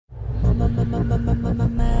My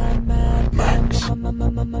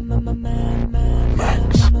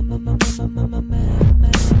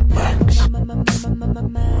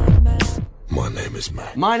name is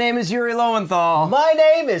Matt. My name is Yuri Lowenthal. My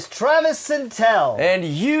name is Travis Sintel. And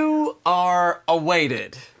you are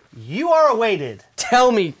awaited. You are awaited.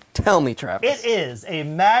 Tell me, Travis. It is a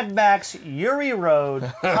Mad Max Yuri Road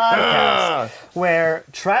podcast where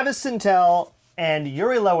Travis Sintel and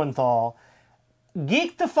Yuri Lowenthal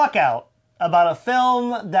geek the fuck out about a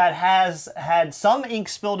film that has had some ink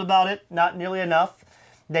spilled about it, not nearly enough.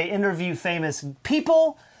 They interview famous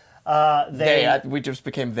people. We just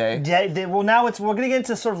became they. Well, now we're going to get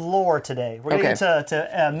into sort of lore today. We're going to get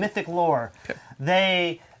into mythic lore. Okay.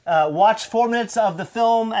 They watch 4 minutes of the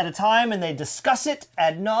film at a time and they discuss it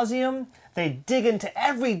ad nauseum. They dig into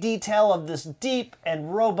every detail of this deep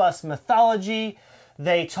and robust mythology.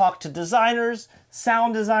 They talk to designers,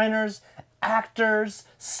 sound designers, actors,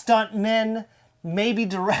 stuntmen, maybe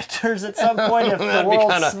directors at some point if the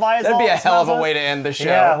world smiles. That'd be a hell of a way to end the show.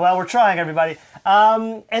 Yeah, well, we're trying, everybody.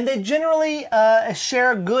 And they generally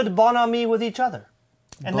share good bonhomie with each other.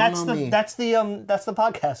 And that's the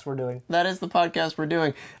podcast we're doing. That is the podcast we're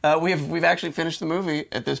doing. We've actually finished the movie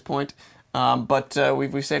at this point, but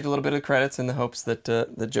we've saved a little bit of credits in the hopes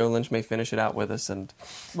that Joe Lynch may finish it out with us. And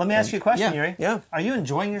let me ask you a question, Yuri. Yeah. Are you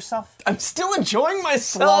enjoying yourself? I'm still enjoying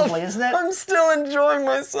myself. Lovely, isn't it? I'm still enjoying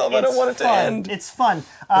myself. I don't want it to end. It's fun.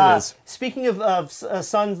 It is. Speaking of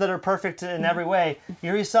sons that are perfect in every way,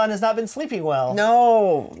 Yuri's son has not been sleeping well.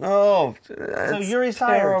 No. So Yuri's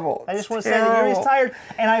terrible. tired. I just want to say that Yuri's tired.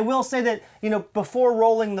 And I will say that, before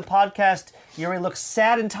rolling the podcast, Yuri looks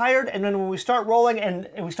sad and tired. And then when we start rolling and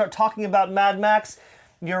we start talking about Mad Max,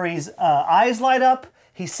 Yuri's eyes light up.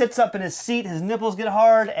 He sits up in his seat. His nipples get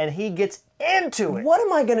hard. And he gets into it. What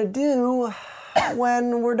am I going to do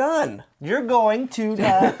when we're done? You're going to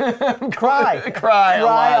cry. Cry a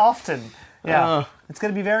lot. Often. Yeah. It's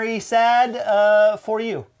going to be very sad for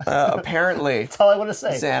you. Apparently. That's all I want to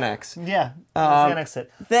say. Xanax. Yeah. Xanax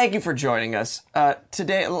it. Thank you for joining us.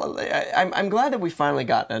 Today, I'm glad that we finally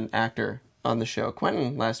got an actor on the show.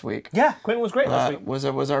 Quentin last week. Yeah, Quentin was great last week.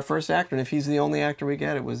 Was our first actor, and if he's the only actor we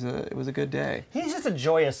get, it was a good day. He's just a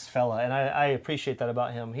joyous fella, and I appreciate that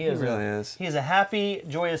about him. He really is. He is a happy,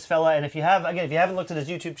 joyous fella, and if you haven't looked at his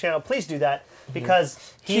YouTube channel, please do that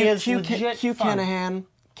because he is legit Q fun. Kenihan,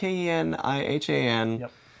 Kenihan.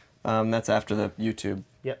 Yep. That's after the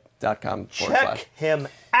YouTube.com / Check him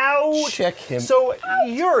out. Check him. So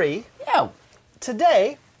Yuri, Yeah.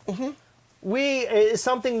 today. Is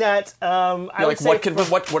something that I would say. What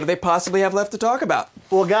do they possibly have left to talk about?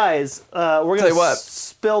 Well, guys, we're going to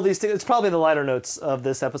spill these things. It's probably the liner notes of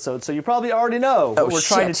this episode, so you probably already know what we're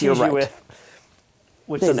trying to tease you with,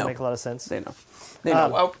 which doesn't make a lot of sense. They know. They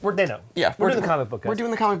know. They know. Yeah, we're doing the comic book. Guys. We're doing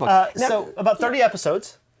the comic book. So about 30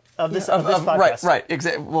 episodes of this podcast. Right.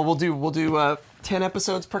 Exactly. Well, we'll do 10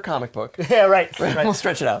 episodes per comic book. Yeah, right. We'll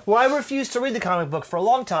stretch it out. Well, I refused to read the comic book for a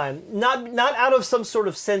long time, not out of some sort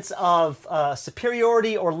of sense of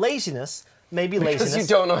superiority or laziness. Maybe laziness. Because you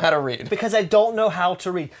don't know how to read. Because I don't know how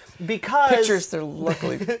to read. Because pictures, they're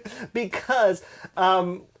luckily. Because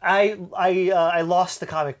I lost the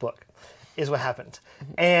comic book, is what happened,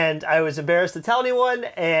 and I was embarrassed to tell anyone.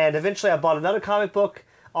 And eventually, I bought another comic book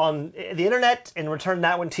on the internet and returned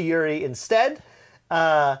that one to Yuri instead.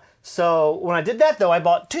 So when I did that, though, I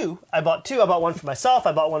bought two. I bought one for myself.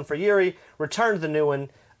 I bought one for Yuri. Returned the new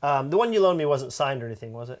one. The one you loaned me wasn't signed or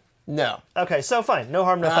anything, was it? No. Okay, so fine. No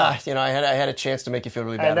harm, no foul. I had a chance to make you feel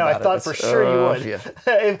really bad. I know. About I thought it. for sure you would.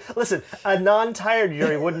 Yeah. Listen, a non-tired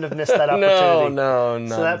Yuri wouldn't have missed that opportunity. No.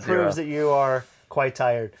 So that proves that you are quite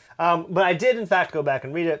tired. But I did, in fact, go back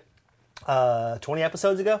and read it 20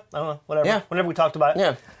 episodes ago. I don't know. Whatever. Yeah. Whenever we talked about it.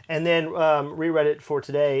 Yeah. And then reread it for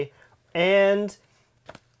today, and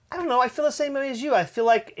I don't know. I feel the same way as you. I feel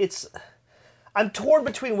like I'm torn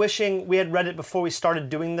between wishing we had read it before we started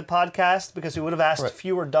doing the podcast because we would have asked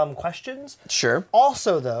fewer dumb questions. Sure.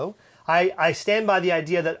 Also, though, I stand by the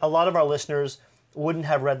idea that a lot of our listeners wouldn't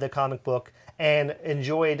have read the comic book and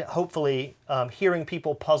enjoyed, hopefully, hearing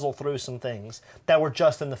people puzzle through some things that were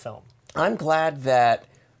just in the film. I'm glad that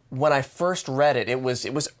when I first read it, it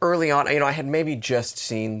was early on. I had maybe just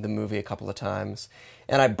seen the movie a couple of times,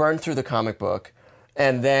 and I burned through the comic book,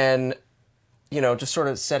 and then, just sort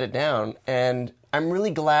of set it down. And I'm really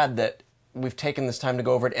glad that we've taken this time to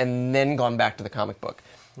go over it and then gone back to the comic book,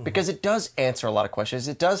 because it does answer a lot of questions.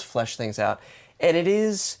 It does flesh things out, and it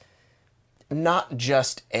is not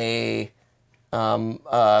just a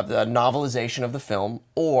novelization of the film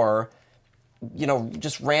or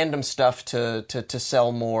just random stuff to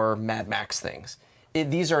sell more Mad Max things.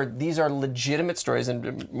 these are legitimate stories,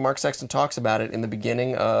 and Mark Sexton talks about it in the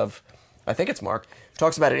beginning of, I think it's Mark,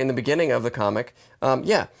 talks about it in the beginning of the comic.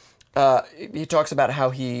 He talks about how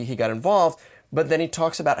he got involved, but then he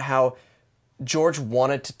talks about how George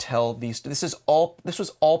wanted to tell these. This was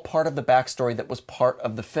all part of the backstory that was part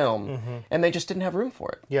of the film, and they just didn't have room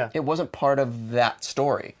for it. Yeah. It wasn't part of that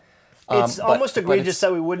story. It's almost egregious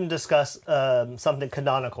that we wouldn't discuss something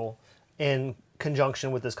canonical in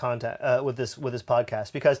conjunction with this with this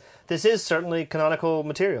podcast, because this is certainly canonical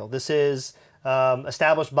material. This is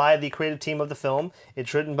established by the creative team of the film.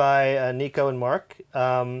 It's written by Nico and Mark,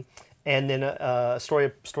 and then a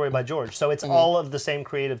story by George. So it's all of the same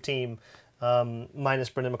creative team, minus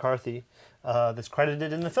Brendan McCarthy, that's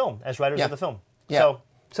credited in the film as writers of the film. Yeah.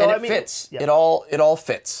 So and I it mean, fits. yeah. It all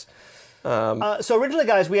fits. So originally,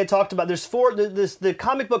 guys, we had talked about there's four. The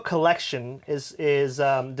comic book collection is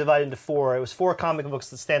divided into four. It was four comic books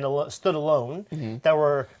that stood alone that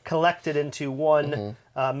were collected into one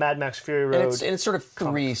Mad Max Fury Road. And it's sort of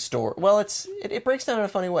three story. Well, it breaks down in a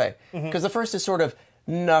funny way, because the first is sort of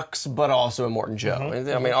Nux, but also Immortan Joe.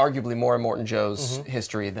 I mean, arguably more Immortan Joe's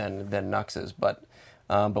history than Nux's, but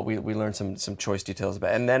we learned some choice details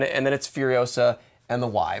about it. And then it's Furiosa and the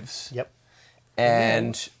wives. Yep.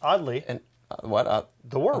 And oddly,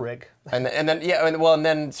 the War Rig. And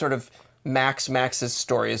then sort of Max's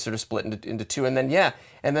story is sort of split into two, and then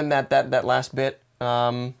that last bit,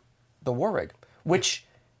 the War Rig, which,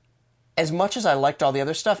 as much as I liked all the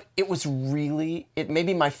other stuff, it may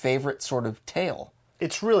be my favorite sort of tale.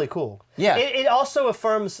 It's really cool. Yeah. It also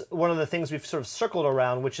affirms one of the things we've sort of circled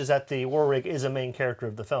around, which is that the War Rig is a main character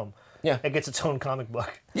of the film. Yeah. It gets its own comic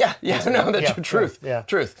book. Truth.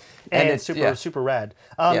 And it's super rad.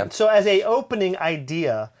 So as a opening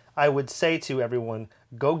idea, I would say to everyone,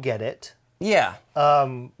 go get it. Yeah.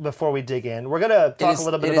 Before we dig in, we're going to talk a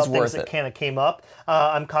little bit about things that kind of came up.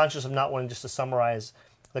 I'm conscious of not wanting just to summarize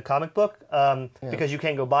the comic book, because you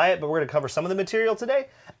can go buy it, but we're going to cover some of the material today,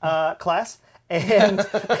 class. And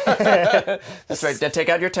that's right. Take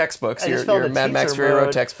out your textbooks, your Mad Max Fury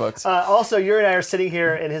Road textbooks. Also, you and I are sitting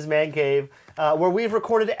here in his man cave, where we've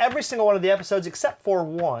recorded every single one of the episodes except for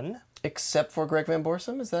one. Except for Greg Van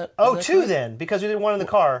Borsum? Is that two correct? then, because we did one in the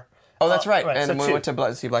car. Oh, that's right. Right, and so we went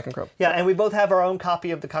to see Black and Chrome. Yeah, and we both have our own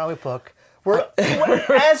copy of the comic book. We're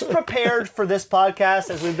as prepared for this podcast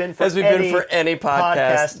as we've been for any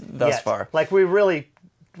podcast thus far. Like we're really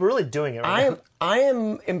doing it right now. I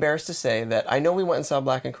am embarrassed to say that I know we went and saw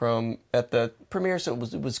Black and Chrome at the premiere, so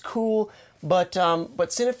it was cool. But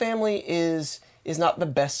Cinefamily is not the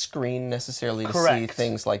best screen necessarily to see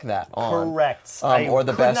things like that on. Correct. Or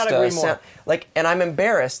the best not agree more. sound. And I'm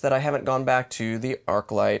embarrassed that I haven't gone back to the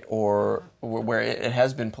ArcLight or where it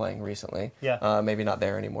has been playing recently. Yeah. Maybe not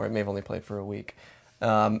there anymore. It may have only played for a week.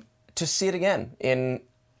 To see it again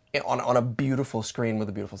on a beautiful screen with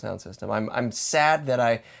a beautiful sound system. I'm sad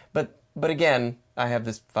that but again, I have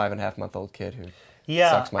this 5.5-month-old kid who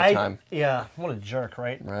sucks my time. Yeah, what a jerk,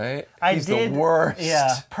 right? Right? He's the worst.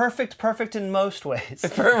 Yeah, perfect in most ways.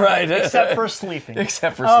 Right. Except for sleeping.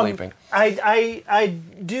 Sleeping. I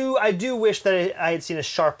do wish that I had seen a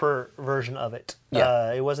sharper version of it.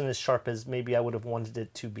 Yeah. It wasn't as sharp as maybe I would have wanted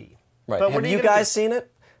it to be. Right. But have you guys seen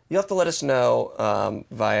it? You'll have to let us know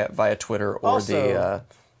via Twitter or also,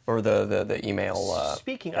 the email.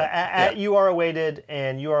 Speaking at You Are Awaited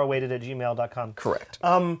and youareawaited@gmail.com. Correct.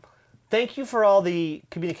 Thank you for all the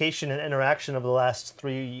communication and interaction over the last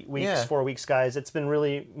 3 weeks, 4 weeks, guys. It's been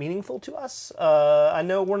really meaningful to us. I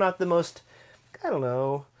know we're not the most,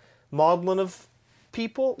 maudlin of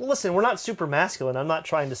people. Listen, we're not super masculine. I'm not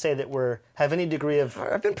trying to say that have any degree of.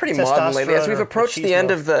 I've been pretty maudlin lately. As we've approached the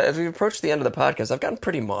end of the podcast, I've gotten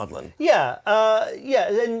pretty maudlin. Yeah,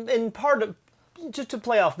 and part of. Just to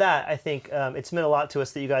play off that, I think it's meant a lot to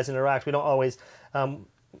us that you guys interact. We don't always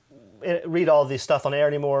read all this stuff on air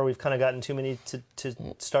anymore. We've kind of gotten too many to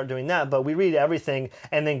start doing that. But we read everything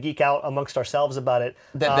and then geek out amongst ourselves about it.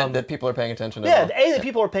 That people are paying attention to. Yeah, that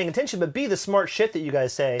people are paying attention, but B, the smart shit that you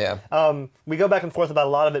guys say. Yeah. We go back and forth about a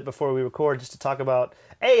lot of it before we record just to talk about,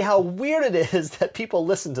 A, how weird it is that people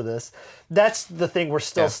listen to this. That's the thing we're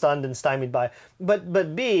still stunned and stymied by.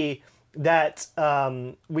 But B, that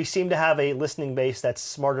we seem to have a listening base that's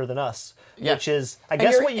smarter than us, which is, I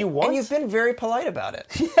guess, what you want. And you've been very polite about it.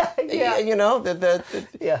 Yeah. You know,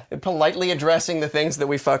 politely addressing the things that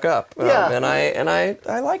we fuck up. And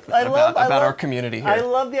I like that about our community here. I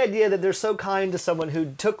love the idea that they're so kind to someone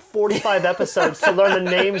who took 45 episodes to learn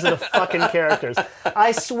the names of the fucking characters.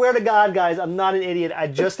 I swear to God, guys, I'm not an idiot. I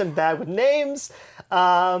just am bad with names.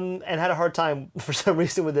 And had a hard time for some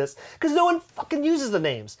reason with this because no one fucking uses the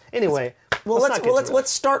names. Anyway, anyway, Well, not get too early.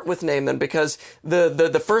 let's start with name then, because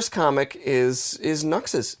the first comic is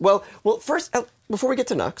Nux's. Well, first before we get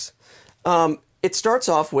to Nux, it starts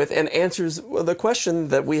off with and answers the question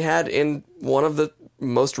that we had in one of the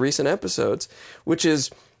most recent episodes, which is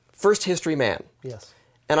first history man. Yes.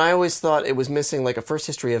 And I always thought it was missing like a first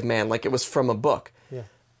history of man, like it was from a book. Yeah.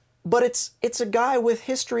 But it's a guy with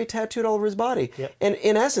history tattooed all over his body. Yep. And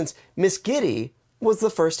in essence, Miss Giddy was the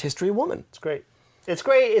first history woman. It's great. It's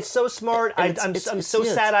great. It's so smart. I'm so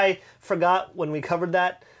sad I forgot when we covered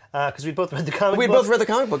that because we both read the comic book. We both read the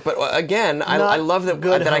comic book, but again, I love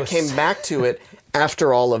that I came back to it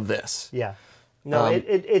after all of this. Yeah. No,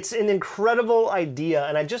 it's an incredible idea,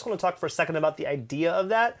 and I just want to talk for a second about the idea of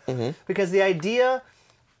that, because the idea,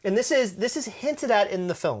 and this is hinted at in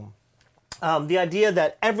the film, the idea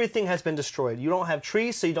that everything has been destroyed. You don't have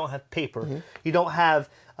trees, so you don't have paper. You don't have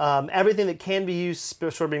everything that can be used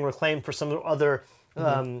sort of being reclaimed for some other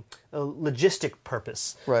logistic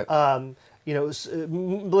purpose. Right.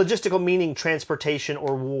 Logistical meaning transportation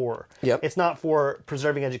or war. Yep. It's not for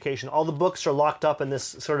preserving education. All the books are locked up in this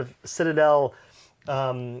sort of citadel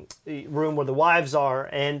room where the wives are,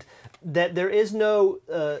 and that there is no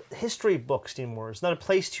history books anymore. It's not a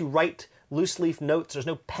place to write loose leaf notes. There's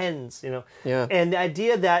no pens, Yeah. And the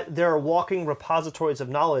idea that there are walking repositories of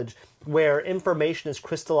knowledge where information is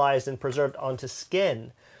crystallized and preserved onto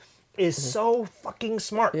skin is so fucking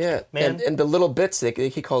smart. Yeah, man. and the little bits that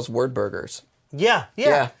he calls word burgers. Yeah.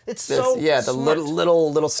 It's so the smart.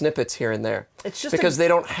 little snippets here and there. It's just because they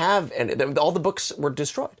don't have any. All the books were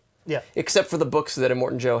destroyed. Yeah. Except for the books that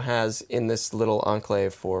Immortan Joe has in this little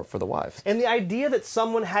enclave for the wives. And the idea that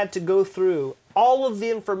someone had to go through all of the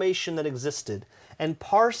information that existed and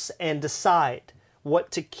parse and decide what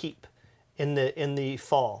to keep in the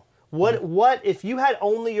fall. What if you had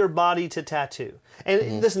only your body to tattoo?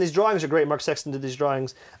 And listen, these drawings are great. Mark Sexton did these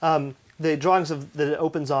drawings. The drawings that it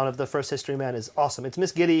opens on of the first history man is awesome. It's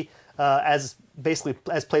Miss Giddy as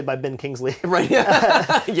played by Ben Kingsley. Right.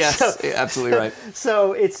 Yeah. Yes. Absolutely right.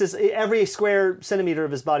 So it's just every square centimeter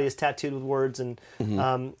of his body is tattooed with words, and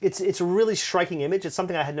it's a really striking image. It's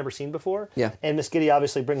something I had never seen before. Yeah. And Miss Giddy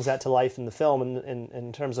obviously brings that to life in the film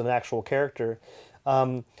in terms of an actual character.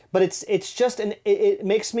 But it's just it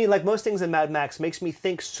makes me, like most things in Mad Max, makes me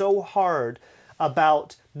think so hard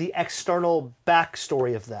about the external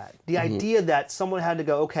backstory of that. The idea that someone had to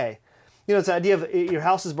go, okay, it's the idea of your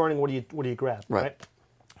house is burning. What do you grab? Right.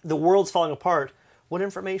 The world's falling apart. What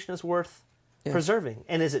information is worth preserving?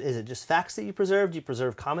 And is it just facts that you preserve? Do you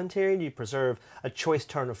preserve commentary? Do you preserve a choice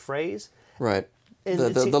turn of phrase? Right.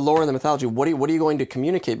 The lore and the mythology. What are you going to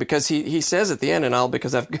communicate? Because he says at the end, and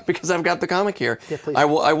because I've got the comic here. Yeah, please. I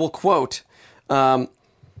will quote.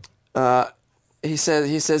 He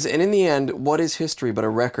says, and in the end, what is history but a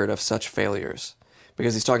record of such failures?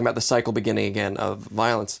 Because he's talking about the cycle beginning again of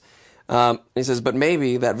violence. He says, but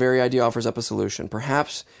maybe that very idea offers up a solution.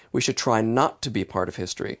 Perhaps we should try not to be part of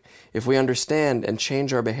history. If we understand and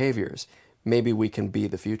change our behaviors, maybe we can be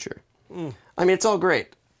the future. I mean, it's all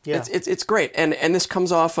great. Yeah. It's great. And this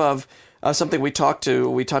comes off of something we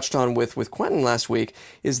touched on with Quentin last week,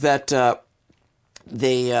 is that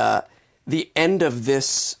the end of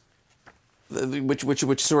this,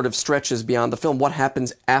 which sort of stretches beyond the film, what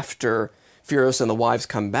happens after Furiosa and the wives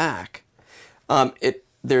come back.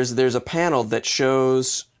 There's a panel that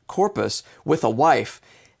shows Corpus with a wife,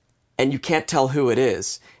 and you can't tell who it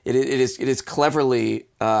is. It is cleverly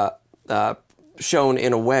shown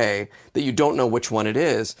in a way that you don't know which one it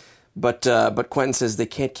is. But Quentin says they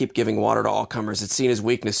can't keep giving water to all comers. It's seen as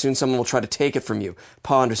weakness. Soon someone will try to take it from you.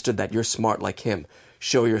 Pa understood that. You're smart like him.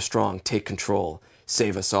 Show you're strong. Take control.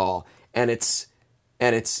 Save us all. And it's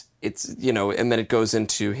and then it goes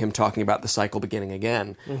into him talking about the cycle beginning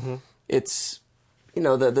again. It's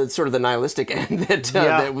the sort of the nihilistic end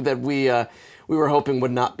that we were hoping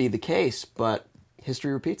would not be the case, but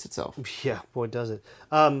history repeats itself. Yeah, boy, does it.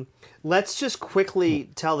 Let's just quickly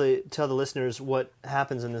tell the listeners what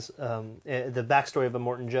happens in this the backstory of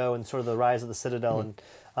Immortan Joe and sort of the rise of the Citadel,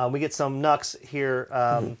 and we get some Nux here.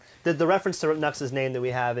 The reference to Nux's name that we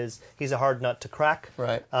have is he's a hard nut to crack,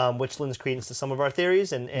 right? Which lends credence to some of our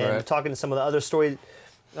theories, and right. Talking to some of the other story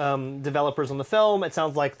developers on the film, it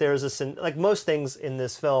sounds like there's this, like most things in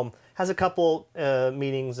this film, has a couple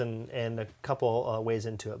meanings and a couple ways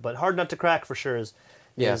into it. But hard nut to crack for sure is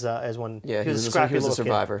one. Yeah, he was a scrappy little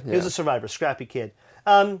survivor. kid. Yeah. He was a survivor, scrappy kid.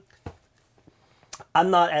 I'm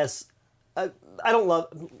not as I don't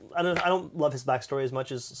love his backstory as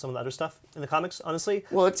much as some of the other stuff in the comics, honestly.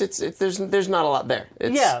 Well, there's not a lot there.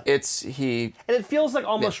 And it feels like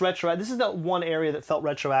almost retro. This is the one area that felt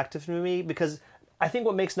retroactive to me, because I think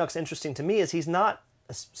what makes Nux interesting to me is he's not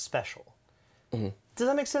special. Does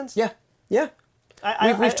that make sense? Yeah, yeah.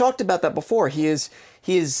 We've talked about that before. He's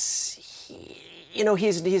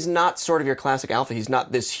not sort of your classic alpha. He's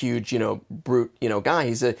not this huge, brute, guy.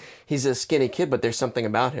 He's a skinny kid, but there's something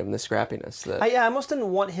about him, the scrappiness. That I almost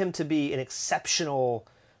didn't want him to be an exceptional.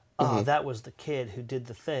 Oh, that was the kid who did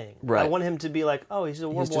the thing. Right. I want him to be like, oh, he's a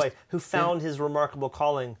war boy who found his remarkable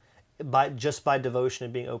calling by devotion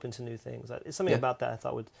and being open to new things. It's something about that I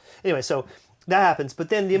thought would. Anyway, so that happens, but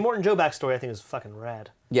then the Immortan Joe backstory I think is fucking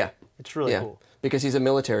rad. Yeah, it's really cool because he's a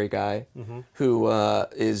military guy who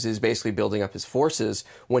is basically building up his forces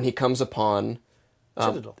when he comes upon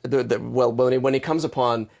Citadel. When he comes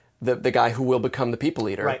upon the guy who will become the people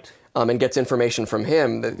leader, right. And gets information from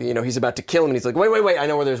him that he's about to kill him, and he's like, wait, I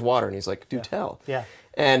know where there's water, and he's like, do tell. Yeah.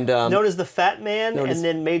 And known as the Fat Man, and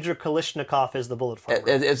then Major Kalishnikov is the bullet farmer.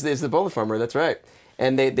 Is the bullet farmer, that's right.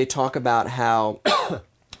 And they talk about how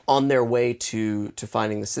on their way to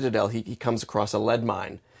finding the Citadel, he comes across a lead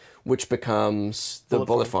mine, which becomes the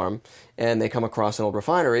bullet farm, and they come across an old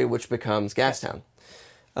refinery, which becomes Gastown.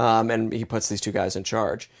 And he puts these two guys in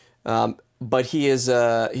charge. But he's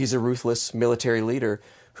a ruthless military leader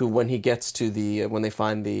who, when he gets to when they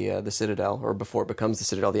find the Citadel, or before it becomes the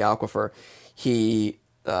Citadel, the Aquifer, he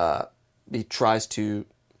tries to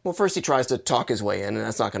talk his way in, and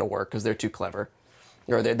that's not going to work because they're too clever,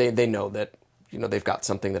 or they know that they've got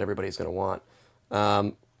something that everybody's going to want.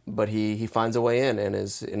 But he finds a way in and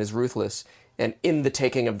is ruthless. And in the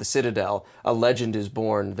taking of the Citadel, a legend is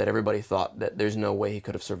born that everybody thought that there's no way he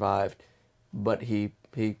could have survived, but he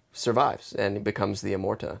survives and he becomes the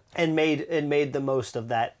Immorta. And made the most of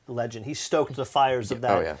that legend. He stoked the fires of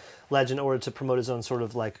that legend in order to promote his own sort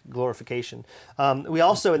of like glorification. We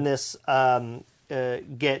also in this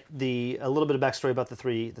get a little bit of backstory about the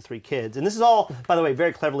three kids, and this is all, by the way,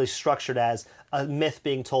 very cleverly structured as a myth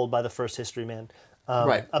being told by the first history man.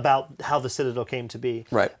 About how the Citadel came to be.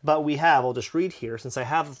 Right. But I'll just read here, since I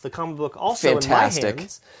have the comic book also in my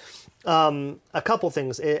hands. A couple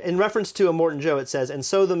things. In reference to Immortan Joe, it says, "And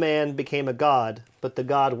so the man became a god, but the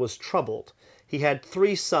god was troubled. He had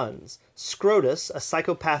 3 sons, Scrotus, a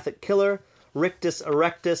psychopathic killer, Rictus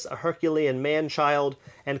Erectus, a Herculean man-child,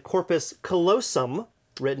 and Corpus Callosum,"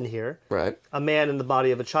 written here, right, "a man in the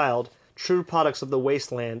body of a child, true products of the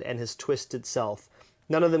wasteland and his twisted self.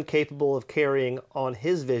 None of them capable of carrying on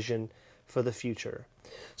his vision for the future."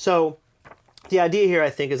 So the idea here, I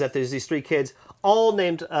think, is that there's these 3 kids, all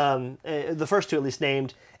named, the first 2 at least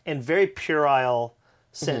named, in very puerile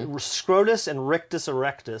Scrotus and Rictus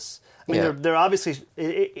Erectus. I mean, they're obviously,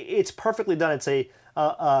 it's perfectly done. It's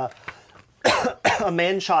a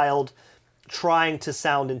man-child trying to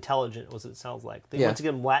sound intelligent, was what it sounds like. They want to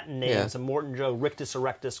give them Latin names, Immortan Joe, Rictus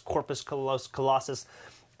Erectus, Corpus Colossus,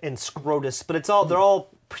 and Scrotus, but they're all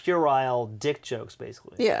puerile dick jokes,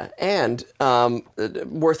 basically. Yeah, and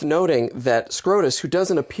worth noting that Scrotus, who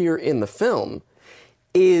doesn't appear in the film,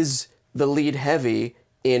 is the lead heavy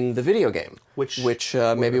in the video game, which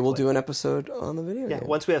maybe we'll do an episode on the video game. Yeah,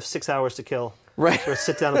 once we have 6 hours to kill. Right. Or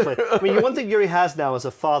sit down and play. I mean, one thing Yuri has now as a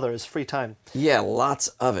father is free time. Yeah, lots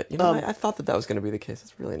of it. I thought that was going to be the case.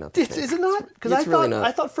 It's really not the case. Is it not? Because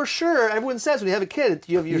I thought for sure, everyone says when you have a kid,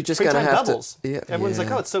 you have your just free time doubles. Yeah, everyone's like,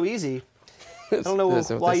 oh, it's so easy. I don't know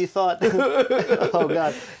why you thought. Oh,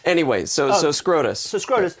 God. Anyway, so Scrotus. So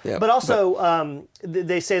Scrotus. Yeah, but also,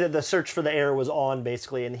 they say that the search for the heir was on,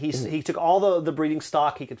 basically, and he took all the breeding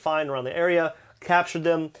stock he could find around the area, captured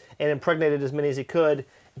them, and impregnated as many as he could.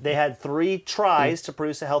 They had 3 tries to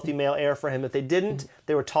produce a healthy male heir for him. If they didn't,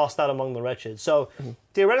 they were tossed out among the wretched. So,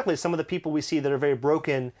 theoretically, some of the people we see that are very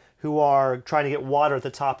broken, who are trying to get water at the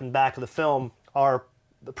top and back of the film, are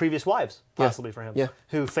the previous wives, possibly, for him,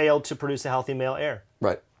 who failed to produce a healthy male heir.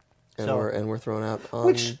 Right. And we're thrown out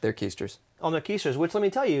on their keisters. On their keisters, which, let me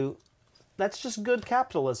tell you, that's just good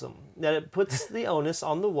capitalism. That it puts the onus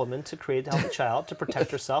on the woman to create a healthy child, to protect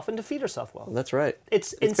herself, and to feed herself well. That's right.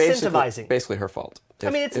 It's incentivizing. Basically her fault.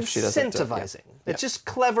 It's incentivizing. It's just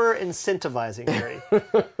clever incentivizing, Gary,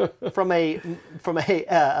 from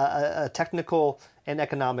a technical and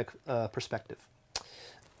economic perspective.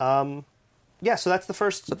 So that's the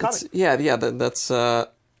first comic. That's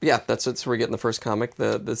where we're getting the first comic.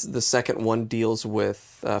 The second one deals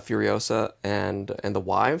with Furiosa and the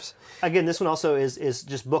wives. Again, this one also is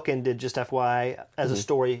just bookended, just FYI, as a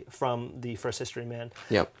story from the first History Man.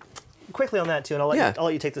 Yep. Quickly on that too, and I'll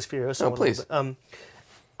let you take this Furiosa one. Please.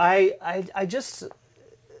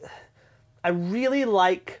 I really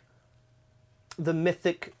like the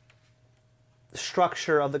mythic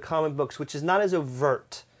structure of the comic books, which is not as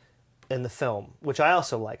overt in the film, which I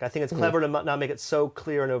also like. I think it's clever to not make it so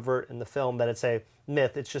clear and overt in the film that it's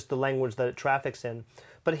myth. It's just the language that it traffics in.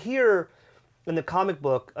 But here, in the comic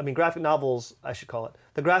book, I mean, graphic novels, I should call it.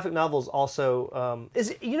 The graphic novels also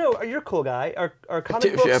you're a cool guy. Are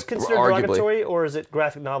comic books considered derogatory, or is it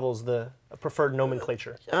graphic novels the preferred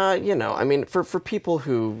nomenclature? I mean, for people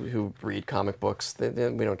who read comic books, we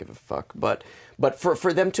don't give a fuck. But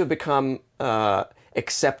for them to become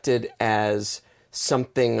accepted as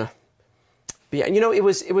something, it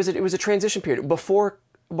was a transition period before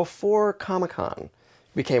Comic-Con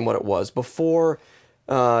became what it was. Before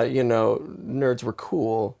nerds were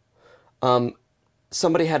cool.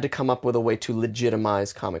 Somebody had to come up with a way to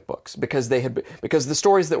legitimize comic books because the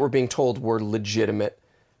stories that were being told were legitimate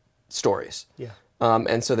stories. Yeah.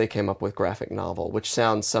 And so they came up with graphic novel, which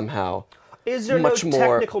sounds somehow Is there much no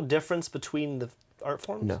more technical difference between the art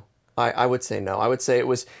forms? No. I would say no. I would say it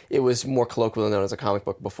was more colloquially known as a comic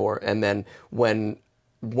book before, and then when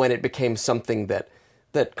it became something that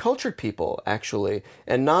cultured people actually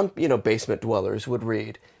and basement dwellers would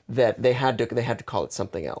read, that they had to call it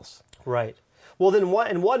something else. Right. Well, then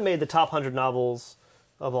one made the top 100 novels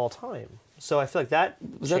of all time. So I feel like that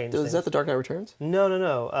changed Was that The Dark Knight Returns?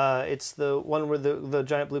 No. It's the one where the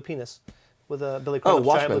giant blue penis with Billy Crystal's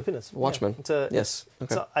giant blue penis. Watchmen. Yeah. Yes.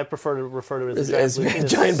 Okay. I prefer to refer to it as a giant blue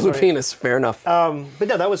penis. Giant blue penis. Fair enough. But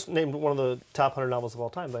no, that was named one of the top 100 novels of all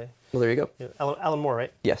time by. Well, there you go. Alan Moore,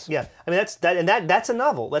 right? Yes. Yeah. I mean, that's a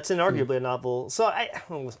novel. That's inarguably a novel. So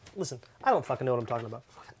listen. I don't fucking know what I'm talking about.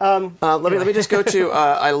 Let me just go to.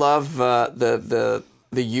 I love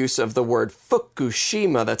the use of the word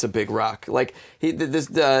Fukushima. That's a big rock. Like it was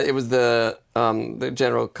the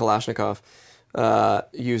General Kalashnikov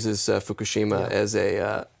uses Fukushima as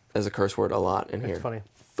a curse word a lot in here. It's funny.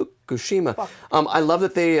 Fukushima. I love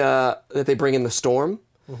that they bring in the storm.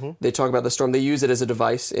 Mm-hmm. They talk about the storm. They use it as a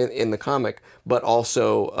device in the comic, but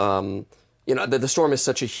also the storm is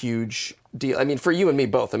such a huge deal. I mean, for you and me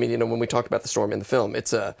both. I mean, when we talked about the storm in the film,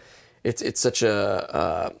 it's such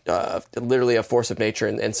a literally a force of nature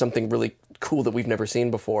and something really cool that we've never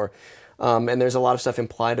seen before. And there's a lot of stuff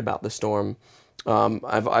implied about the storm.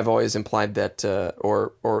 I've always implied that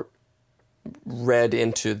or read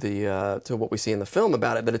into to what we see in the film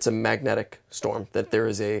about it, that it's a magnetic storm, that there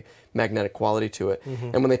is a magnetic quality to it.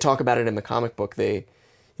 Mm-hmm. And when they talk about it in the comic book, the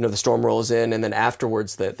storm rolls in, and then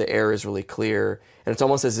afterwards the air is really clear, and it's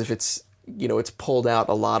almost as if it's pulled out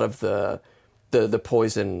a lot of the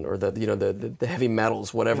poison or the heavy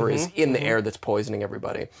metals, whatever is in the air that's poisoning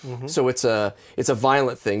everybody. Mm-hmm. So it's a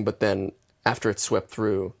violent thing, but then after it's swept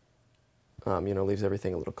through, leaves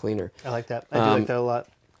everything a little cleaner. I like that. I do like that a lot.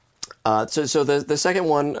 So the second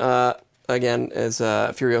one again is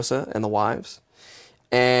Furiosa and the Wives,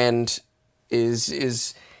 and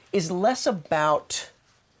is less about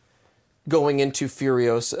going into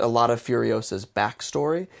a lot of Furiosa's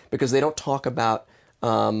backstory, because they don't talk about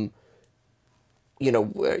either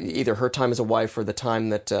her time as a wife or the time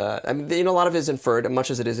that a lot of it is inferred, much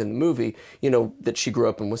as it is in the movie. That she grew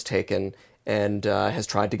up and was taken and has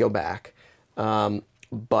tried to go back,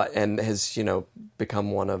 but has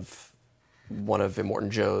become one of Immortan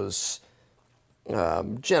Joe's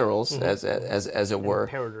generals, mm-hmm. as it were,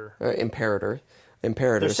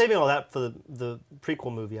 Imperators. They're saving all that for the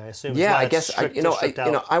prequel movie, I assume. Yeah, I guess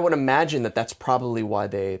I would imagine that's probably why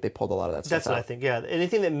they pulled a lot of that stuff. That's what I think. Yeah,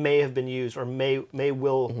 anything that may have been used or might be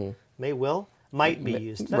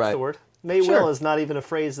used. That's right. The word. Will is not even a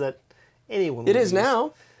phrase that anyone. It is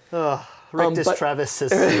now. Rictus Travis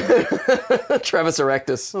is. Travis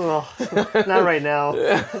Erectus. Not right now.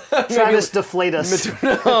 Travis Deflatus.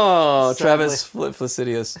 Travis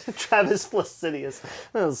Flaccidius. Travis Flaccidius.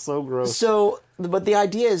 That was so gross. So, but the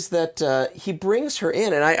idea is that he brings her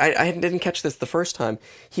in, and I didn't catch this the first time.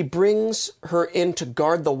 He brings her in to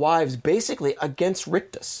guard the wives, basically against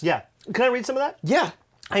Rictus. Yeah. Can I read some of that? Yeah.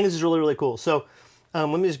 I think this is really, really cool. So, let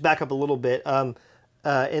me just back up a little bit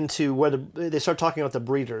into where they start talking about the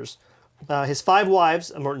breeders. His 5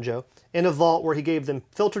 wives, Immortan Joe, in a vault where he gave them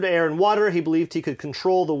filtered air and water. He believed he could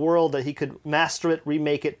control the world, that he could master it,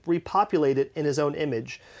 remake it, repopulate it in his own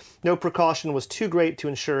image. No precaution was too great to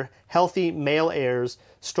ensure healthy male heirs,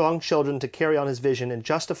 strong children to carry on his vision and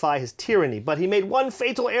justify his tyranny. But he made one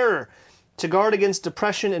fatal error. To guard against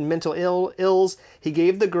depression and mental ills, he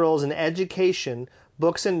gave the girls an education,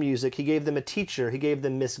 books and music. He gave them a teacher. He gave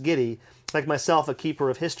them Miss Giddy, like myself, a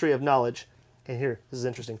keeper of history of knowledge. And here, this is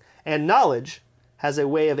interesting. And knowledge has a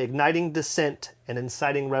way of igniting dissent and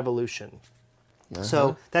inciting revolution. Uh-huh.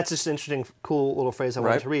 So that's just an interesting, cool little phrase I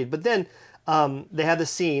wanted to read. But then they have the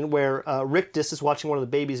scene where Rictus is watching one of the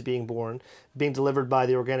babies being born, being delivered by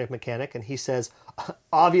the organic mechanic, and he says,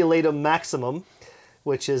 ovulatum maximum,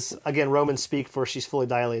 which is, again, Roman speak for she's fully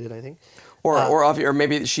dilated, I think. Or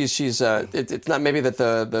maybe she's it's not maybe that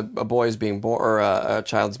a boy is being born or a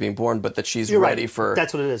child's being born, but that she's ready for.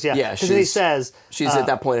 That's what it is. Yeah. Yeah. Because he says she's at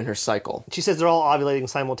that point in her cycle. She says they're all ovulating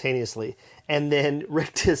simultaneously, and then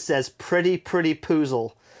Rictus says, "Pretty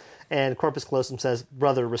poozle," and Corpus Callosum says,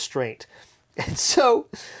 "Brother, restraint." And so,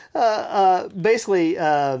 basically,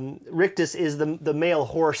 Rictus is the male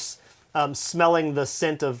horse smelling the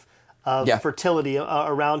scent of fertility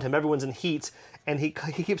around him. Everyone's in heat, and he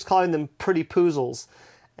keeps calling them pretty poozles,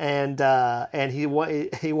 and he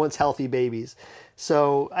wants healthy babies.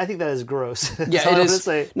 So I think that is gross. Yeah, it is.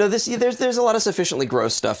 No, there's a lot of sufficiently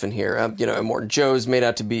gross stuff in here. Immortan Joe's made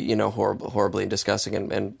out to be horribly disgusting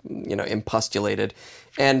and impustulated,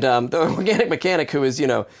 and the organic mechanic who is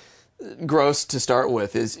gross to start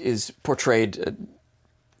with is portrayed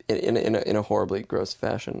in a horribly gross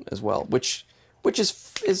fashion as well, which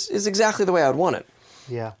is exactly the way I would want it.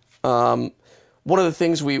 Yeah. One of the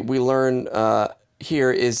things we learn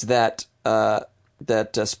here is that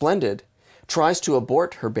Splendid tries to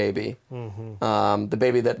abort her baby, the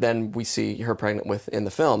baby that then we see her pregnant with in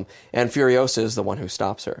the film, and Furiosa is the one who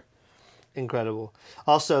stops her. Incredible.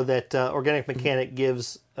 Also, that organic mechanic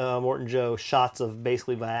gives Immortan Joe shots of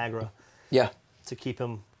basically Viagra. Yeah. To keep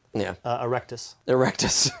him erectus.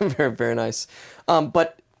 Erectus. Very, very nice.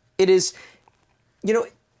 But it is,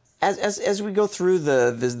 as we go through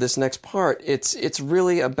this next part, it's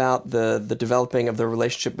really about the developing of the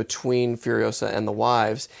relationship between Furiosa and the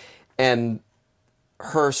wives, and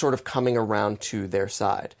her sort of coming around to their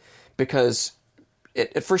side, because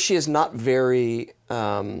at first she is not very.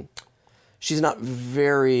 She's not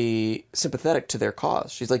very sympathetic to their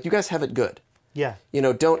cause. She's like, "You guys have it good. Yeah.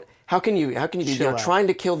 Don't. How can you be trying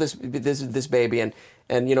to kill this baby and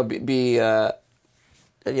be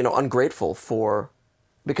ungrateful for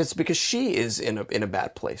because she is in a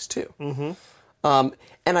bad place too." Mm-hmm.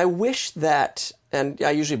 And I wish that, and I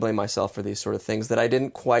usually blame myself for these sort of things, that I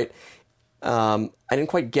didn't quite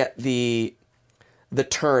get the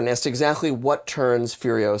turn as to exactly what turns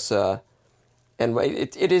Furiosa. And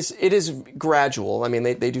it is gradual. I mean,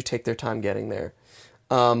 they do take their time getting there.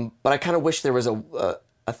 But I kind of wish there was a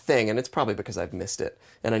thing, and it's probably because I've missed it,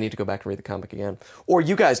 and I need to go back and read the comic again. Or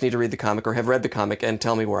you guys need to read the comic or have read the comic and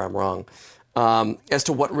tell me where I'm wrong. As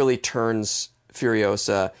to what really turns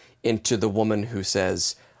Furiosa into the woman who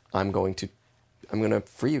says, I'm going to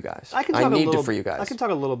free you guys. I need to free you guys. I can talk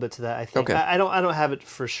a little bit to that, I think. Okay. I don't have it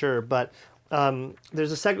for sure, but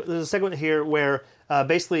there's a segment here where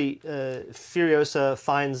basically Furiosa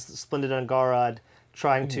finds Splendid Angarad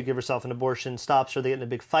trying to give herself an abortion, stops her, they get in a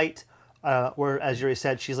big fight, where, as Yuri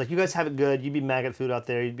said, she's like, "You guys have it good, you'd be maggot food out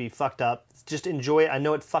there, you'd be fucked up, just enjoy it, I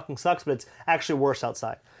know it fucking sucks, but it's actually worse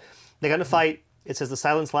outside." They got in a fight, it says the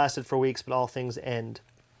silence lasted for weeks, but all things end.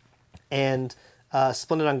 And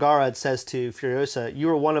Splendid Angarad says to Furiosa, "You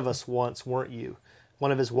were one of us once, weren't you?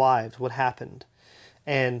 One of his wives, what happened?"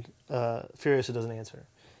 And Furiosa doesn't answer.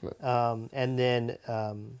 And then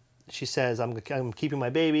she says, I'm keeping my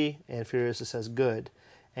baby, and Furiosa says, "Good."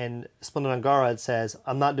 And Splendid Angarad says,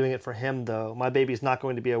 "I'm not doing it for him, though. My baby's not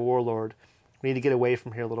going to be a warlord. We need to get away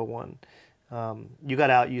from here, little one. You got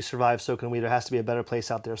out, you survived, so can we. There has to be a better place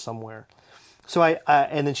out there somewhere." So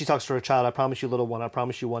and then she talks to her child, "I promise you, little one, I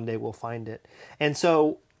promise you one day we'll find it." And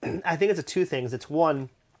so I think it's two things. It's one,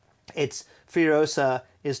 it's Furiosa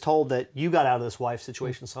is told that you got out of this wife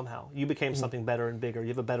situation somehow. You became something better and bigger. You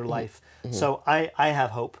have a better life. Mm-hmm. So I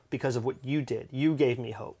have hope because of what you did. You gave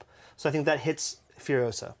me hope. So I think that hits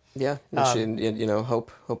Furiosa. Yeah,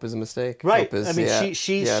 hope is a mistake. Right. Hope is, I mean,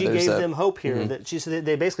 she gave them hope here. Mm-hmm. That she said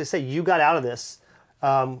they basically say, "You got out of this,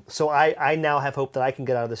 so I now have hope that I can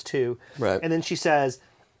get out of this too." Right. And then she says,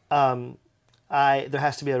 there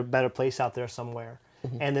has to be a better place out there somewhere."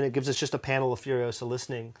 Mm-hmm. And then it gives us just a panel of Furiosa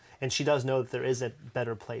listening, and she does know that there is a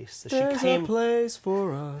better place. That There's a place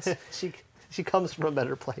for us. She comes from a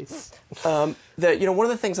better place. One of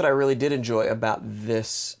the things that I really did enjoy about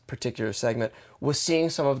this particular segment was seeing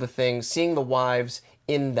the wives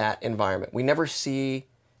in that environment. We never see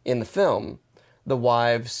in the film the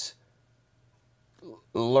wives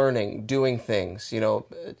learning, doing things,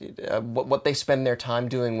 what they spend their time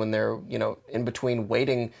doing when they're, in between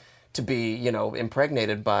waiting to be,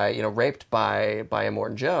 impregnated by, raped by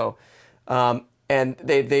Immortan Joe. And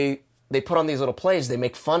they put on these little plays. They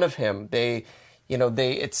make fun of him.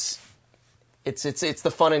 It's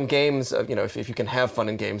the fun and games of, if you can have fun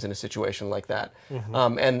and games in a situation like that.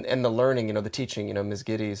 Mm-hmm. And the learning, the teaching, Ms.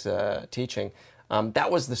 Giddy's teaching. That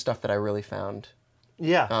was the stuff that I really found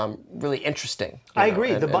really interesting. I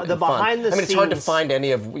agree. The fun. behind the I mean, it's hard to scenes- find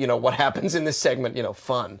any of what happens in this segment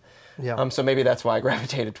fun. Yeah. So maybe that's why I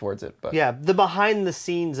gravitated towards it. But Yeah, the behind the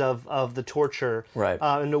scenes of the torture, Right.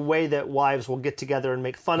 And the way that wives will get together and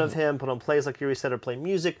make fun of him, put on plays like Yuri said, or play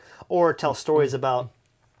music, or tell stories about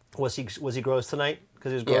was he gross tonight?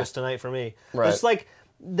 Because he was gross tonight for me. Right. It's like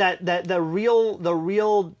that the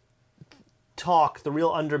real talk, the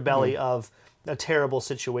real underbelly of a terrible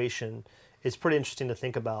situation is pretty interesting to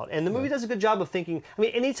think about. And the movie does a good job of thinking. I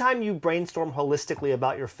mean, anytime you brainstorm holistically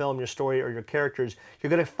about your film, your story, or your characters, you're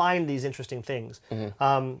going to find these interesting things.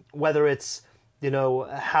 Whether it's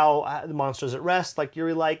how the monster's at rest, like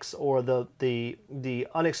Yuri likes, or the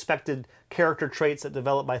unexpected character traits that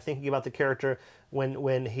develop by thinking about the character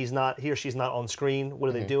when he or she's not on screen. What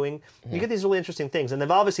are they doing? You get these really interesting things, and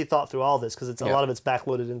they've obviously thought through all this because a lot of it's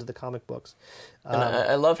backloaded into the comic books. And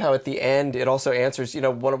I love how at the end it also answers.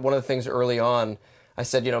 One of the things early on, I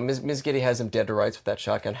said, Ms. Giddy has him dead to rights with that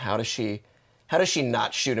shotgun. How does she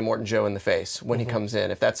not shoot Immortan Joe in the face when he comes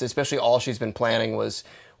in? If that's especially all she's been planning was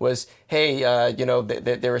hey,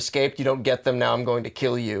 they're escaped. You don't get them now. I'm going to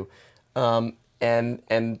kill you,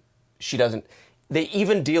 and she doesn't. They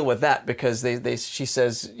even deal with that because she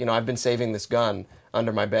says, I've been saving this gun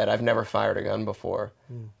under my bed. I've never fired a gun before,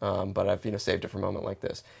 but I've saved it for a moment like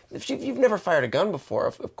this. If you've never fired a gun before,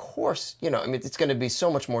 of course, it's going to be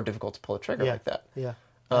so much more difficult to pull a trigger like that. Yeah.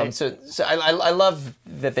 So I love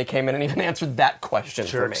that they came in and even answered that question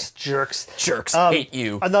for me. Jerks. Hate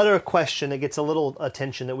you. Another question that gets a little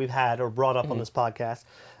attention that we've had or brought up on this podcast.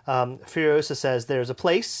 Furiosa says, there's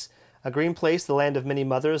a green place, the land of many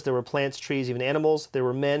mothers. There were plants, trees, even animals. There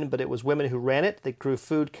were men, but it was women who ran it. They grew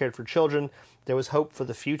food, cared for children. There was hope for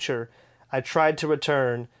the future. I tried to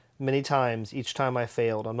return many times. Each time I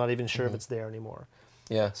failed. I'm not even sure if it's there anymore.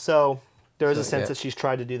 Yeah. So there is a sense that she's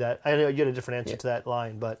tried to do that. I know you had a different answer to that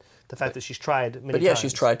line, but the fact that she's tried many times. But yeah,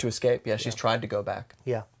 she's tried to escape. Yeah, she's tried to go back.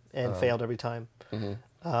 Yeah, and failed every time.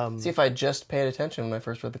 See, if I just paid attention when I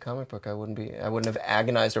first read the comic book, I wouldn't have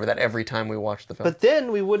agonized over that every time we watched the film. But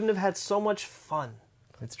then we wouldn't have had so much fun.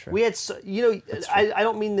 It's true. We had, I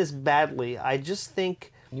don't mean this badly. I just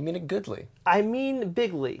think. You mean it goodly? I mean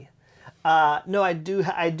bigly. No, I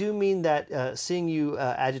do mean that seeing you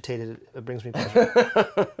agitated brings me pleasure.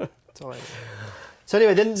 That's all I mean. So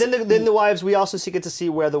anyway, then the wives. We also get to see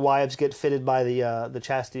where the wives get fitted by the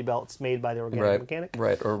chastity belts made by the organic mechanic.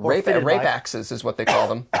 Right, or rape axes is what they call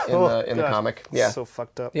them in the comic. Yeah, so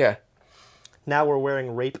fucked up. Yeah. Now we're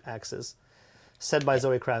wearing rape axes, said by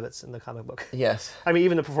Zoe Kravitz in the comic book. Yes. I mean,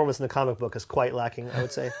 even the performance in the comic book is quite lacking, I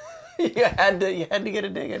would say. you had to get a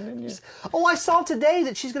dig in, didn't you? Oh, I saw today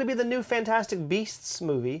that she's going to be in the new Fantastic Beasts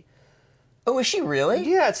movie. Oh, is she really?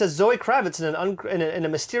 Yeah, it says Zoe Kravitz in a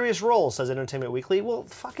mysterious role, says Entertainment Weekly. Well,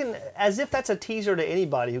 fucking, as if that's a teaser to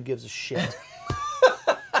anybody who gives a shit.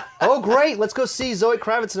 Oh, great, let's go see Zoe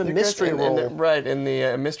Kravitz in a mystery role. In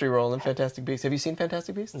the mystery role in Fantastic Beasts. Have you seen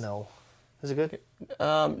Fantastic Beasts? No. Is it good?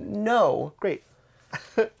 No. Great.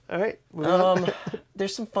 All right.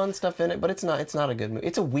 There's some fun stuff in it, but it's not a good movie.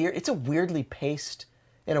 It's a weirdly paced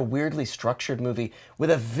and a weirdly structured movie with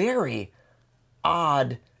a very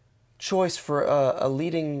odd choice for a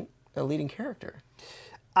leading character.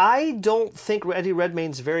 I don't think Eddie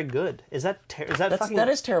Redmayne's very good. Is that fucking... That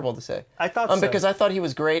is terrible to say. I thought so. Because I thought he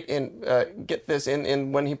was great in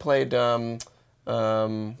in when he played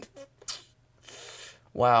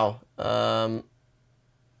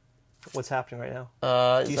what's happening right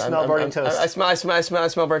now? Do you smell burning toast? I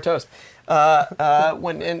smell burnt toast.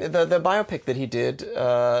 When in the biopic that he did,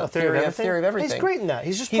 Theory of Everything. He's great in that.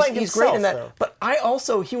 He's just playing himself. He's great in that. Though. But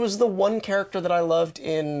he was the one character that I loved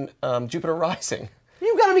in Jupiter Rising.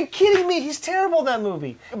 You gotta be kidding me! He's terrible in that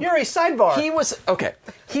movie. You're a sidebar. He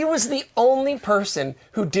was the only person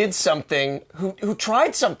who did something, who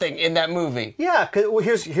tried something in that movie. Yeah,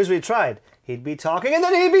 here's what he tried. He'd be talking, and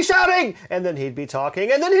then he'd be shouting, and then he'd be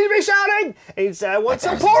talking, and then he'd be shouting. And he'd say, "I want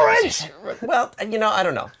some porridge." Well, I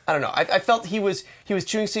don't know. I felt he was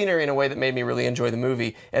chewing scenery in a way that made me really enjoy the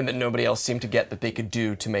movie, and that nobody else seemed to get that they could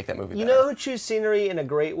do to make that movie better. You know who chews scenery in a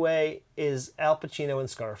great way is Al Pacino in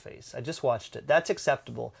Scarface. I just watched it. That's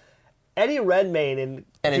acceptable. Eddie Redmayne in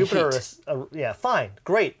Jupiter, fine,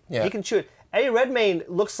 great. Yeah. He can chew it. Eddie Redmayne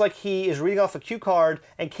looks like he is reading off a cue card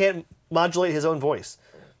and can't modulate his own voice.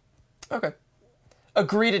 Okay.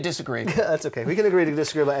 Agree to disagree. That's okay. We can agree to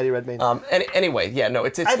disagree about Eddie Redmayne. Anyway, yeah, no,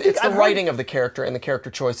 it's the writing of the character and the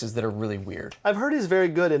character choices that are really weird. I've heard he's very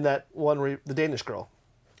good in that one, the Danish Girl.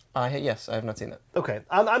 Yes, I have not seen that. Okay.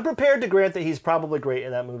 I'm prepared to grant that he's probably great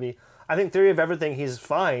in that movie. I think Theory of Everything, he's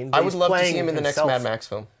fine. I would love to see him in the next Mad Max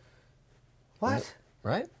film. What?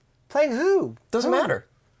 Right? Playing who? Doesn't Who? matter.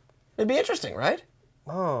 It'd be interesting, right?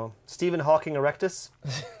 Oh, Stephen Hawking Erectus?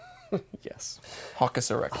 Yes. Hawkus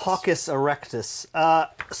erectus. Hawkus Erectus.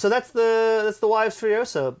 So that's the Wives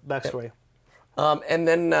Furiosa backstory. And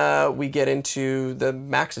then we get into the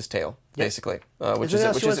Max's tale, basically, which is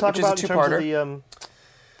a two-parter.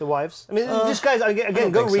 The wives? I mean, just guys, again,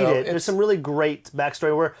 go read so. it. There's some really great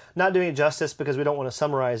backstory. We're not doing it justice because we don't want to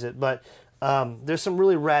summarize it, but there's some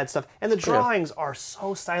really rad stuff. And the drawings are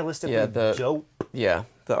so stylistically dope. Yeah,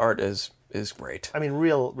 the art is great. I mean,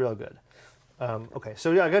 real good. Okay,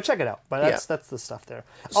 so yeah, go check it out. But that's the stuff there.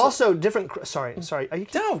 Also, different. Sorry. Are you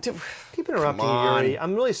keep interrupting me, Yuri?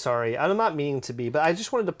 I'm really sorry. I'm not meaning to be, but I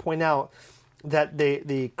just wanted to point out that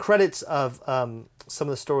the credits of some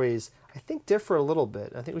of the stories I think differ a little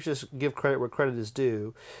bit. I think we should just give credit where credit is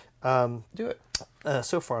due. Do it.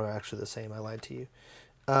 So far, they're actually the same. I lied to you.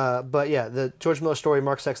 But yeah, the George Miller story,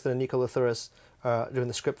 Mark Sexton and Nico Lathuris doing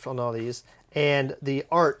the script on all these. And the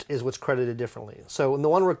art is what's credited differently. So in the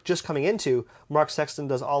one we're just coming into, Mark Sexton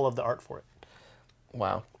does all of the art for it.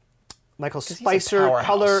 Wow. Michael Spicer,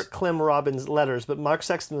 color, Clem Robbins, letters. But Mark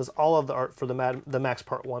Sexton does all of the art for the Max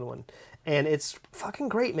Part 1 one. And it's fucking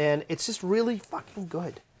great, man. It's just really fucking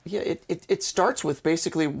good. Yeah, it starts with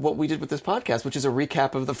basically what we did with this podcast, which is a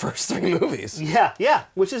recap of the first 3 movies. Yeah,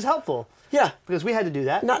 which is helpful. Yeah, because we had to do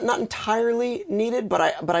that. Not entirely needed, but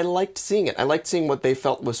I liked seeing it. I liked seeing what they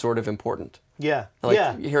felt was sort of important. Yeah, I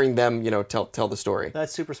liked hearing them, tell the story.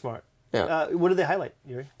 That's super smart. Yeah. What did they highlight,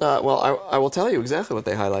 Yuri? Well, I will tell you exactly what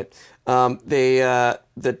they highlight.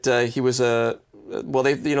 He was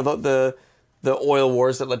the oil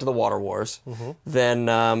wars that led to the water wars. Mm-hmm. Then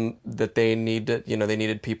that they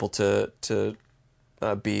needed people to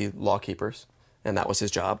be law keepers, and that was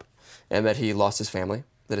his job, and that he lost his family,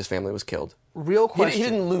 that his family was killed. Real question. He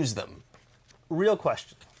didn't lose them. Real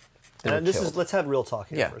question. Let's have real talk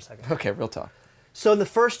here for a second. Okay, real talk. So in the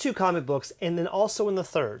first 2 comic books, and then also in the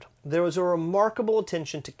third, there was a remarkable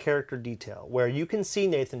attention to character detail, where you can see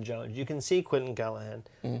Nathan Jones, you can see Quentin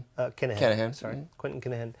Kinahan. Sorry, Quentin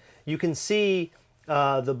Kinahan. You can see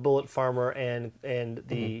the Bullet Farmer and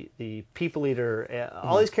the People Eater.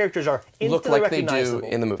 All these characters are instantly recognizable. Look like they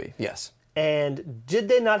do in the movie. Yes. And did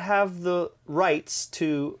they not have the rights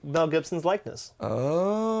to Mel Gibson's likeness?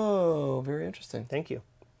 Oh, very interesting. Thank you.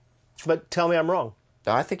 But tell me I'm wrong.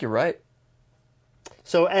 I think you're right.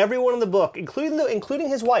 So everyone in the book, including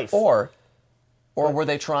his wife, or were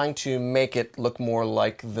they trying to make it look more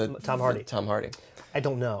like Tom Hardy? Tom Hardy. I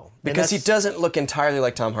don't know, because he doesn't look entirely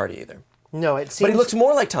like Tom Hardy either. No, it seems. But he looks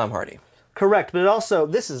more like Tom Hardy. Correct, but it also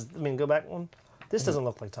go back one. This doesn't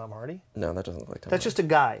look like Tom Hardy. No, that doesn't look like Tom. That's just a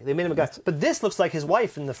guy. They made him a guy. But this looks like his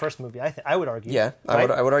wife in the first movie. I would argue. Yeah,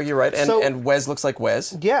 right? I would argue right. And Wes looks like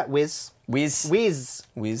Wes. Yeah, Wiz.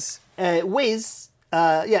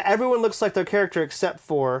 Everyone looks like their character except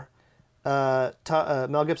for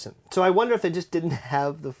Mel Gibson. So I wonder if they just didn't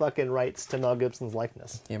have the fucking rights to Mel Gibson's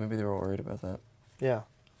likeness. Yeah, maybe they were worried about that. Yeah.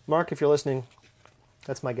 Mark, if you're listening,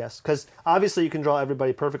 that's my guess. Because obviously you can draw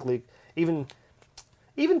everybody perfectly. Even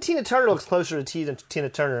Tina Turner looks closer to Tina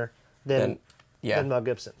Turner than Mel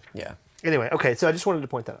Gibson. Yeah. Anyway, okay, so I just wanted to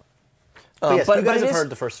point that out. But yes, you guys have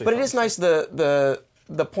heard the first 3 But films. it is nice the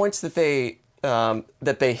points that they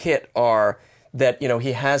hit are that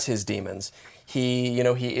he has his demons. He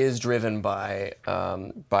is driven by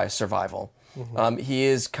survival. Mm-hmm. He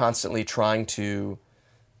is constantly trying to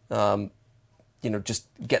just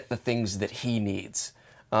get the things that he needs,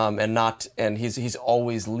 and he's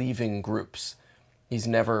always leaving groups. He's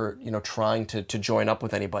never trying to join up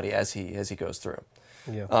with anybody as he goes through.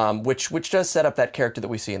 Yeah. Which does set up that character that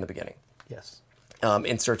we see in the beginning. Yes.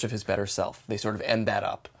 In search of his better self. They sort of end that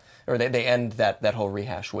up. Or they end that whole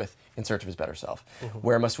rehash with in search of his better self. Mm-hmm.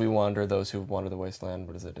 Where must we wander, those who wander the wasteland?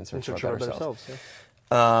 What is it? In search of our better selves.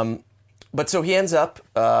 Yeah. But so he ends up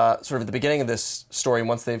sort of at the beginning of this story,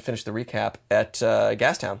 once they've finished the recap, at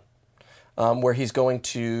Gastown, where he's going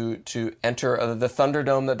to enter the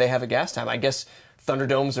Thunderdome that they have at Gastown. I guess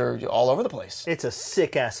Thunderdomes are all over the place. It's a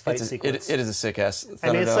sick-ass fight sequence. It is a sick-ass Thunderdome.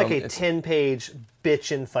 I mean, it's like a 10-page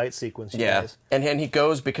bitchin' fight sequence, guys. And he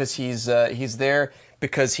goes because he's there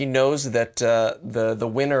because he knows that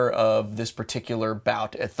the winner of this particular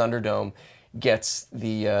bout at Thunderdome gets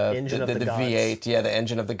the V8, the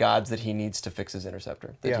engine of the gods that he needs to fix his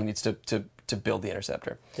interceptor. He needs to build the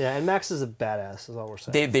interceptor. Yeah, and Max is a badass, is all we're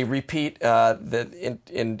saying. They repeat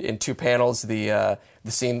in 2 panels the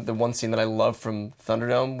one scene that I love from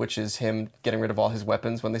Thunderdome, which is him getting rid of all his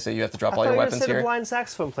weapons when they say you have to drop all your weapons here. The blind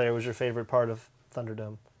saxophone player was your favorite part of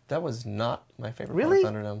Thunderdome. That was not my favorite part of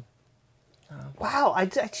Thunderdome. Wow, I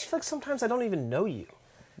just feel like sometimes I don't even know you.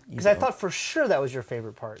 Because I thought for sure that was your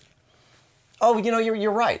favorite part. Oh,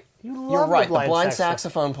 you're right. You You're love right. the blind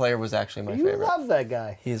saxophone player was actually my You favorite. love that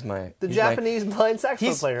guy. He's my The he's Japanese blind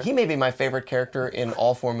saxophone my, player. He may be my favorite character in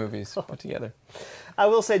all 4 movies put together. I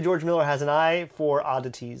will say George Miller has an eye for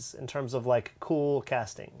oddities in terms of like cool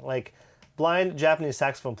casting. Like blind Japanese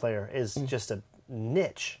saxophone player is just a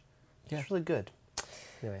niche. Yeah. It's really good.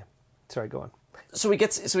 Anyway, sorry, go on. So he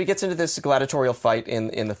gets into this gladiatorial fight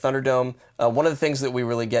in the Thunderdome. One of the things that we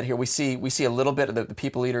really get here, we see a little bit of the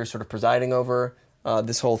people eater sort of presiding over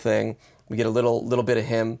this whole thing. We get a little bit of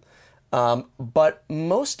him, but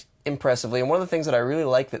most impressively, and one of the things that I really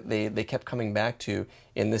like that they kept coming back to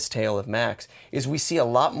in this tale of Max is we see a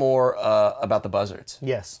lot more about the buzzards.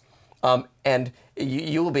 Yes. And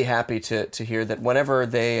you will be happy to hear that whenever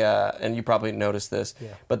they, and you probably noticed this,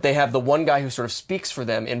 but they have the one guy who sort of speaks for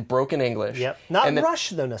them in broken English. Yep. Not and then,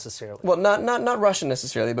 Russian though necessarily. well, not Russian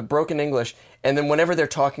necessarily, but broken English. And then whenever they're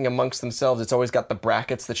talking amongst themselves, it's always got the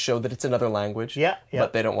brackets that show that it's another language. Yeah, yeah.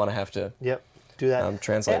 But they don't want to have to. Yep. Do that.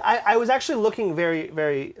 Translate. I was actually looking very,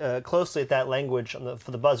 very closely at that language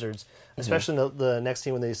for the buzzards, especially in the next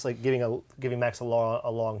scene when they're like giving Max a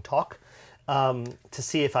long talk, to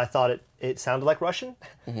see if I thought it sounded like Russian.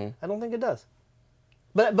 I don't think it does.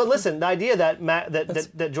 But listen, the idea that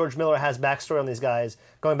that George Miller has backstory on these guys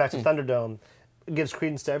going back to Thunderdome gives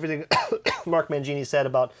credence to everything Mark Mangini said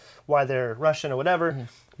about why they're Russian or whatever.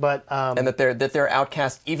 But and that they're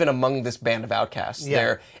outcasts even among this band of outcasts.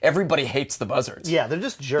 Yeah. Everybody hates the buzzards. yeah, they're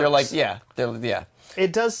just jerks. They're like yeah.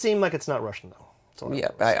 It does seem like it's not Russian though. That's all Yeah,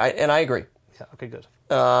 I agree. Yeah. Okay. Good.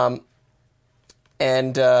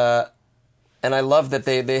 And I love that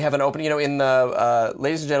they have an open, in the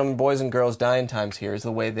Ladies and Gentlemen, Boys and Girls, Dying Times Here is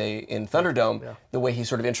the way in Thunderdome, the way he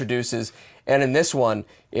sort of introduces. And in this one,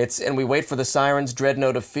 and we wait for the sirens, dread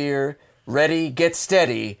note of fear, ready, get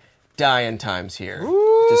steady, Dying Times Here.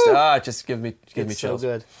 Woo! Just give me It's so chills.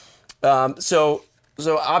 good. So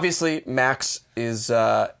obviously Max is,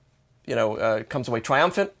 comes away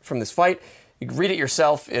triumphant from this fight. You can read it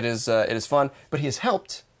yourself. It is fun. But he is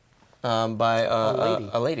helped by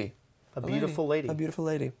a lady. A beautiful lady. A beautiful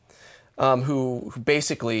lady. Who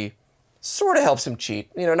basically sort of helps him cheat.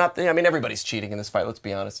 Everybody's cheating in this fight. Let's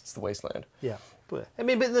be honest. It's the wasteland. Yeah. But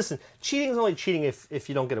listen, cheating is only cheating if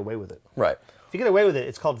you don't get away with it. Right. If you get away with it,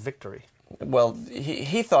 it's called victory. Well,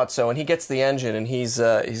 he thought so, and he gets the engine, and he's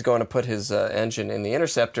going to put his engine in the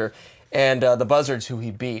Interceptor, and the buzzards who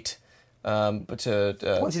he beat. Ones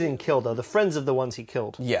he didn't kill, though. The friends of the ones he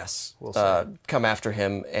killed. Yes. We'll say. Come after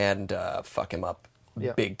him and fuck him up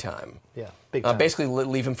big time. Yeah, big time. Basically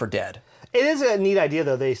leave him for dead. It is a neat idea,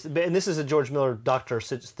 though. And this is a George Miller doctor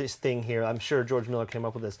this thing here. I'm sure George Miller came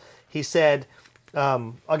up with this. He said,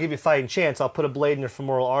 I'll give you a fighting chance. I'll put a blade in your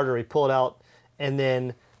femoral artery, pull it out, and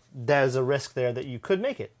then there's a risk there that you could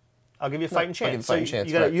make it. I'll give you a fighting chance.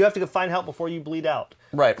 You have to go find help before you bleed out.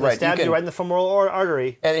 Right. They stab you right in the femoral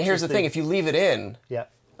artery. And here's the thing: if you leave it in, yeah,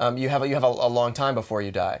 you have a long time before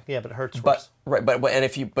you die. Yeah, but it hurts worse. But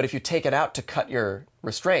if you take it out to cut your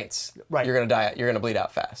restraints, you're gonna die. You're gonna bleed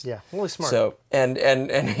out fast. Yeah, really smart. So and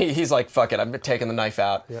he's like, fuck it, I'm taking the knife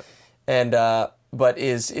out. Yep. And but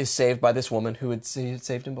is saved by this woman who had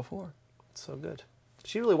saved him before. So good.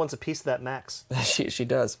 She really wants a piece of that Max. she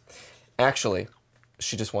does. Actually,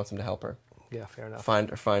 she just wants him to help her. Yeah, fair enough. Find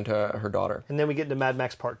her daughter. And then we get into Mad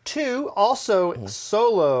Max Part 2, also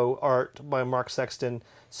solo art by Mark Sexton,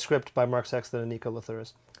 script by Mark Sexton and Nico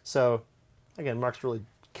Lathuris. So, again, Mark's really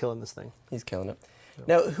killing this thing. He's killing it.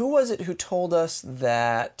 Now, who was it who told us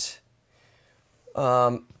that...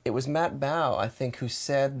 it was Matt Bao, I think, who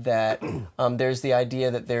said that there's the idea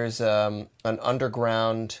that there's an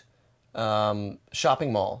underground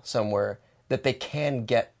shopping mall somewhere that they can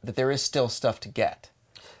get, that there is still stuff to get.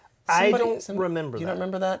 I don't remember that. You don't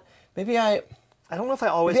remember that? Maybe I don't know if I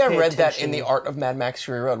always maybe I pay read that attention. in The Art of Mad Max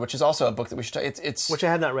Fury Road, which is also a book that we should... It's Which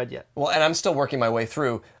I have not read yet. Well, and I'm still working my way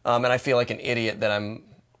through, and I feel like an idiot that I'm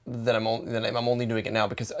only doing it now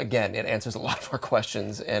because, again, it answers a lot more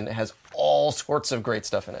questions and it has all sorts of great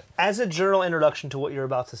stuff in it. As a general introduction to what you're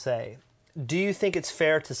about to say, do you think it's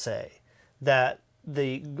fair to say that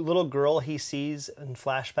the little girl he sees in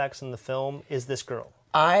flashbacks in the film is this girl?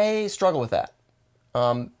 I struggle with that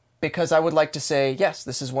because I would like to say, yes,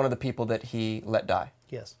 this is one of the people that he let die.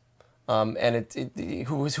 Yes. And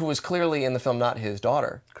who was clearly in the film not his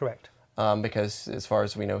daughter. Correct. Because as far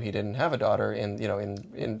as we know, he didn't have a daughter.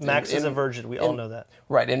 Max is a virgin. We all know that.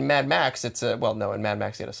 Right. In Mad Max, in Mad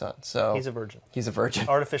Max he had a son. So he's a virgin. He's a virgin.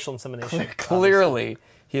 Artificial insemination. He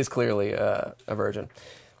is clearly a virgin.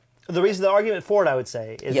 The argument for it, I would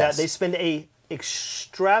say, is Yes. that they spend a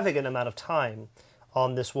extravagant amount of time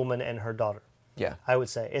on this woman and her daughter. Yeah. I would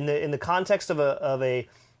say in the context of a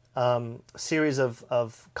series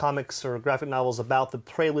of comics or graphic novels about the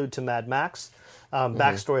prelude to Mad Max,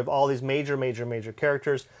 backstory of all these major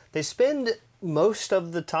characters. They spend most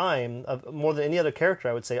of the time, more than any other character,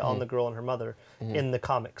 I would say, on the girl and her mother in the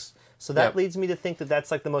comics. So that leads me to think that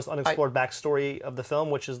that's like the most unexplored backstory of the film,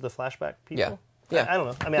 which is the flashback people. Yeah. I don't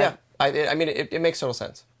know. I mean, yeah. I mean, it makes total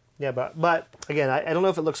sense. Yeah, but again, I don't know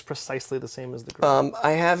if it looks precisely the same as the girl.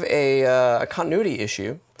 I have a continuity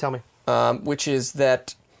issue. Tell me. Which is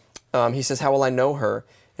that he says, "How will I know her?"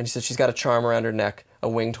 And she says she's got a charm around her neck, a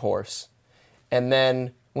winged horse. And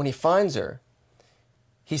then when he finds her,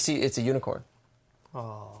 it's a unicorn.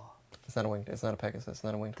 Oh, it's not a winged. It's not a Pegasus. It's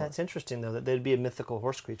not a winged horse. That's interesting, though, that they'd be a mythical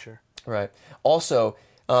horse creature. Right. Also,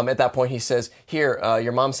 at that point, he says, "Here,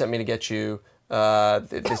 your mom sent me to get you.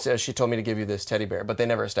 She told me to give you this teddy bear," but they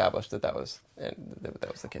never established that was the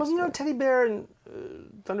case. Wasn't there a teddy bear in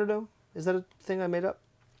Thunderdome? Is that a thing I made up?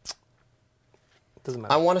 Doesn't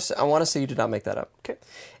matter. I want to say you did not make that up. Okay.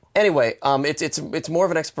 Anyway, it's more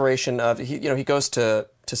of an exploration of he goes to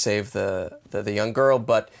save the young girl,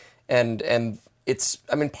 but and it's,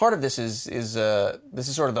 I mean, part of this is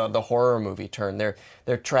sort of the horror movie turn.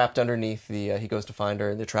 They're trapped underneath he goes to find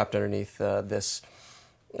her, and they're trapped underneath this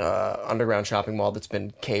underground shopping mall that's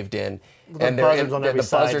been caved in. And buzzards on every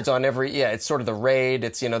side. Buzzards on every, it's sort of the raid.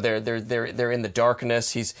 It's, they're in the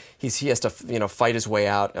darkness. He has to fight his way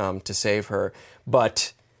out to save her,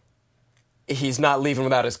 but he's not leaving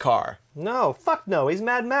without his car. No, fuck no. He's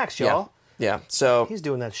Mad Max, y'all. Yeah. So he's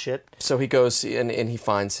doing that shit. So he goes and he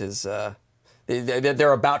finds his.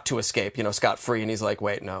 They're about to escape, scot free, and he's like,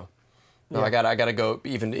 "Wait, no, I gotta go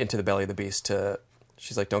even into the belly of the beast."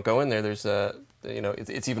 She's like, "Don't go in there. There's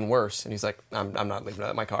it's even worse." And he's like, "I'm not leaving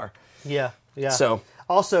without my car." Yeah. So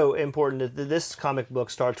also important that this comic book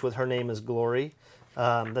starts with her name is Glory.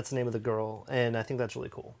 That's the name of the girl, and I think that's really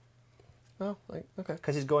cool. Oh, okay.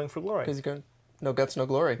 Because he's going for glory. Because he's going, no guts, no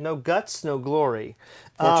glory. No guts, no glory.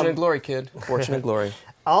 Fortune and glory, kid. Fortune and glory.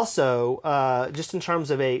 Also, just in terms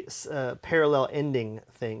of a parallel ending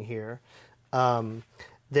thing here, and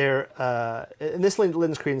this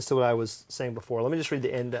lends credence to what I was saying before. Let me just read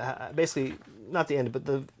the end. Basically, not the end, but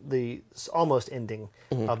the almost ending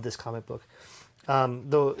of this comic book.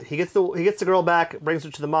 Though he gets the girl back, brings her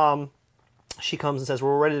to the mom. She comes and says,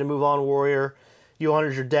 "We're ready to move on, warrior. You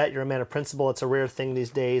honored your debt. You're a man of principle. It's a rare thing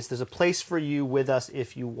these days. There's a place for you with us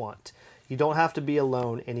if you want. You don't have to be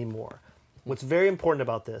alone anymore." What's very important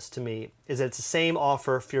about this to me is that it's the same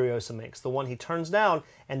offer Furiosa makes, the one he turns down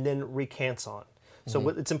and then recants on. So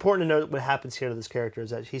it's important to note what happens here to this character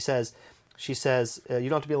is that she says, "You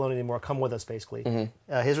don't have to be alone anymore. Come with us," basically.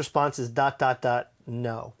 His response is ...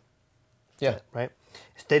 no. Yeah. Right?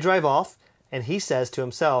 They drive off, and he says to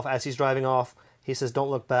himself, as he's driving off, he says,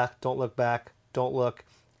 "Don't look back, don't look back, don't look."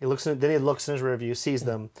 Then he looks in his rear view, sees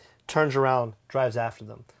them, turns around, drives after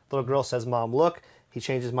them. The little girl says, "Mom, look." He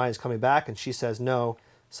changes his mind, he's coming back, and she says, "No,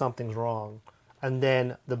 something's wrong." And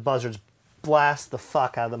then the buzzards blast the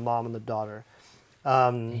fuck out of the mom and the daughter.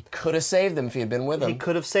 He could have saved them if he had been with them. He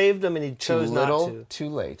could have saved them, and he chose not to. Too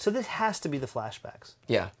late. So this has to be the flashbacks.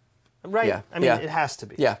 Yeah. Right? Yeah. I mean, it has to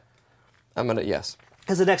be. Yeah. Yes.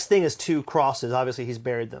 Because the next thing is two crosses. Obviously, he's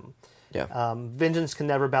buried them. Yeah. Vengeance can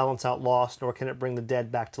never balance out loss, nor can it bring the dead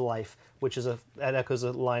back to life, which is that echoes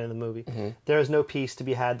a line in the movie. There is no peace to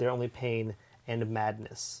be had there, only pain and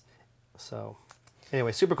madness. So,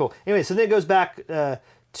 anyway, super cool. Anyway, so then it goes back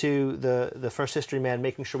to the first History Man,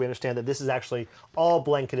 making sure we understand that this is actually all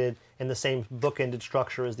blanketed in the same bookended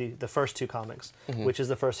structure as the first two comics, which is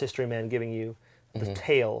the first History Man giving you the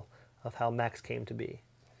tale of how Max came to be.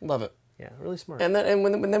 Love it. Yeah, really smart. And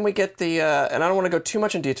then we get the and I don't want to go too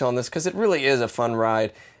much in detail on this because it really is a fun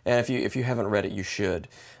ride, and if you haven't read it, you should.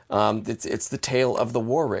 It's the tale of the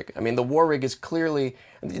war rig. I mean, the war rig is clearly,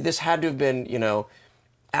 this had to have been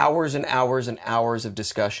hours and hours and hours of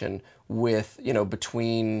discussion with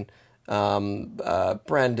between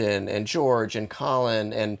Brendan and George and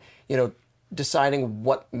Colin and deciding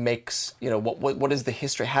what makes what is the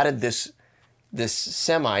history. How did this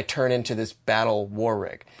semi turn into this battle war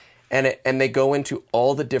rig? And they go into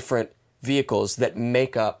all the different vehicles that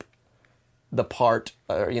make up the parts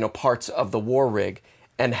of the war rig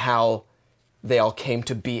and how they all came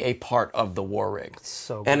to be a part of the war rig.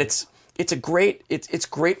 So and it's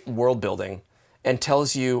great world building and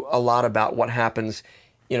tells you a lot about what happens,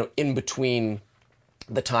 in between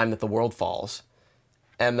the time that the world falls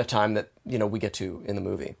and the time that we get to in the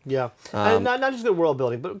movie. Yeah, not just good world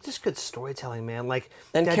building, but just good storytelling, man.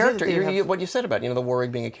 And character. What you said about the war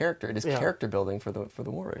rig being a character, it is character building for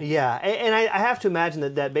the war rig. Yeah, and I have to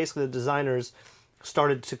imagine that basically the designers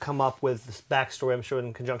started to come up with this backstory. I'm sure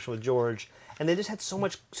in conjunction with George, and they just had so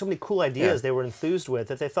many cool ideas they were enthused with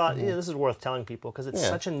that they thought, Mm-hmm. yeah, this is worth telling people because it's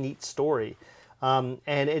such a neat story. And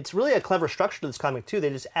it's really a clever structure to this comic too.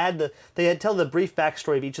 They just tell the brief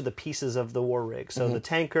backstory of each of the pieces of the war rig. So the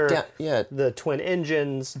tanker, the twin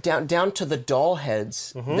engines, down to the doll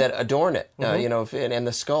heads that adorn it. You know, and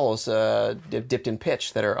the skulls dipped in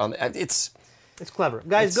pitch that are on. It's clever,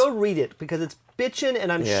 guys. Go read it because it's bitchin',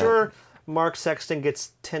 and I'm sure Mark Sexton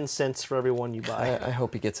gets 10 cents for every one you buy. I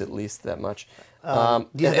hope he gets at least that much. Yeah, and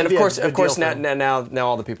that'd of be course, a good deal now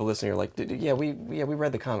all the people listening are like, we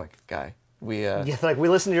read the comic, guy. We like we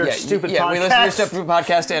listened to your stupid podcast. we listened to your stupid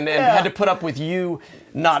podcast and had to put up with you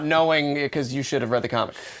not knowing because you should have read the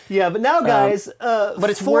comic. Yeah, but now, guys, but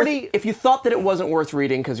it's 40. If you thought that it wasn't worth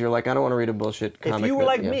reading because you're like, I don't want to read a bullshit comic. If you were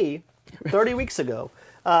like me 30 weeks ago,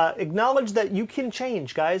 acknowledge that you can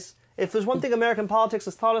change, guys. If there's one thing American politics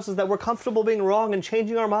has taught us is that we're comfortable being wrong and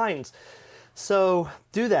changing our minds. So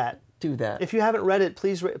do that. Do that. If you haven't read it,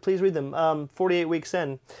 please read them. 48 weeks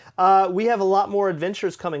in. We have a lot more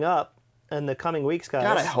adventures coming up in the coming weeks, guys.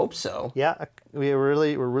 God, I hope so. Yeah, we're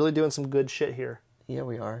really doing some good shit here. Yeah,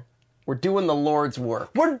 we are. We're doing the Lord's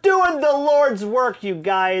work. We're doing the Lord's work, you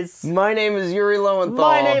guys. My name is Yuri Lowenthal.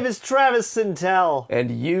 My name is Travis Sintel. And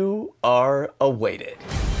you are awaited.